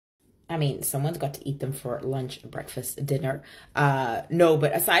I mean, someone's got to eat them for lunch, breakfast, dinner. No,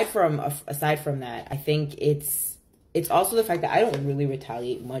 but aside from that, I think it's also the fact that I don't really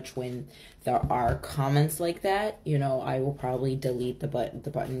retaliate much when there are comments like that. You know, I will probably delete the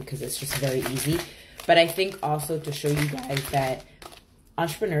button because it's just very easy. But I think also to show you guys that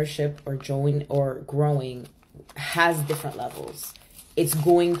entrepreneurship or growing has different levels. It's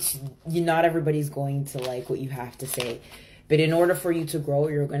going to, not everybody's going to like what you have to say. But in order for you to grow,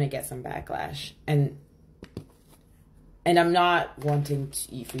 you're going to get some backlash. And I'm not wanting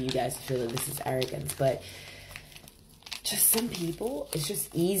for you guys to feel that this is arrogance, but just some people, it's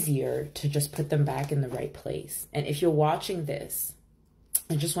just easier to just put them back in the right place. And if you're watching this,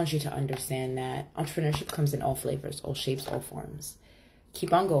 I just want you to understand that entrepreneurship comes in all flavors, all shapes, all forms.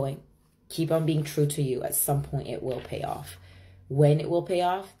 Keep on going. Keep on being true to you. At some point, it will pay off. When it will pay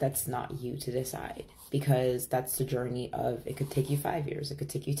off, that's not you to decide, because that's the journey of, it could take you 5 years. It could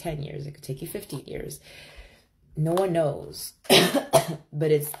take you 10 years. It could take you 15 years. No one knows,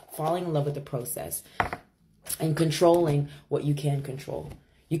 but it's falling in love with the process and controlling what you can control.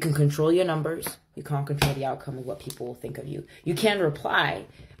 You can control your numbers. You can't control the outcome of what people will think of you. You can reply.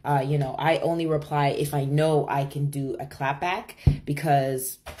 You know, I only reply if I know I can do a clapback,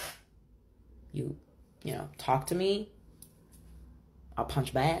 because you know, talk to me, I'll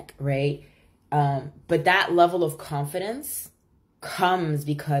punch back, right? But that level of confidence comes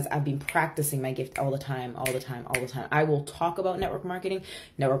because I've been practicing my gift all the time. I will talk about network marketing.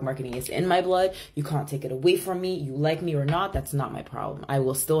 Network marketing is in my blood. You can't take it away from me. You like me or not, that's not my problem. I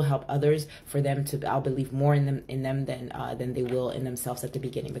will still help others for them to, I'll believe more in them than they will in themselves at the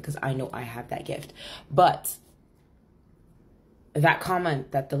beginning, because I know I have that gift. But that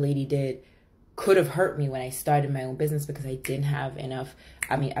comment that the lady did could have hurt me when I started my own business, because I didn't have enough.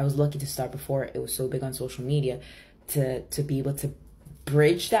 I mean, I was lucky to start before it was so big on social media to be able to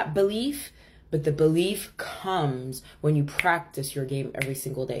bridge that belief. But the belief comes when you practice your game every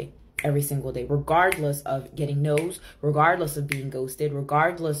single day, regardless of getting no's, regardless of being ghosted,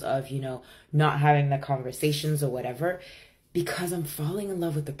 regardless of, you know, not having the conversations or whatever, because I'm falling in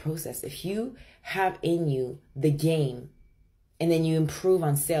love with the process. If you have in you the game, and then you improve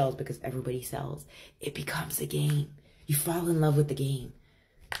on sales, because everybody sells, it becomes a game. You fall in love with the game.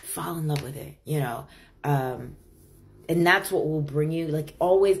 Fall in love with it, you know. And that's what will bring you, like,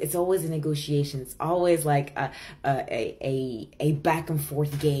 always, it's always a negotiation. It's always like a back and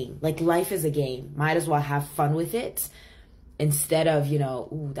forth game. Like, life is a game. Might as well have fun with it instead of, you know,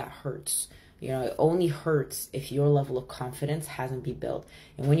 ooh, that hurts. You know, it only hurts if your level of confidence hasn't been built.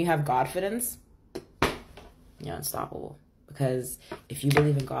 And when you have Godfidence, you're unstoppable. Because if you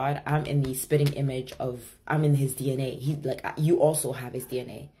believe in God, I'm in the spitting image of, I'm in his DNA. You also have his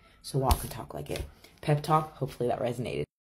DNA. So walk and talk like it. Pep talk, hopefully that resonated.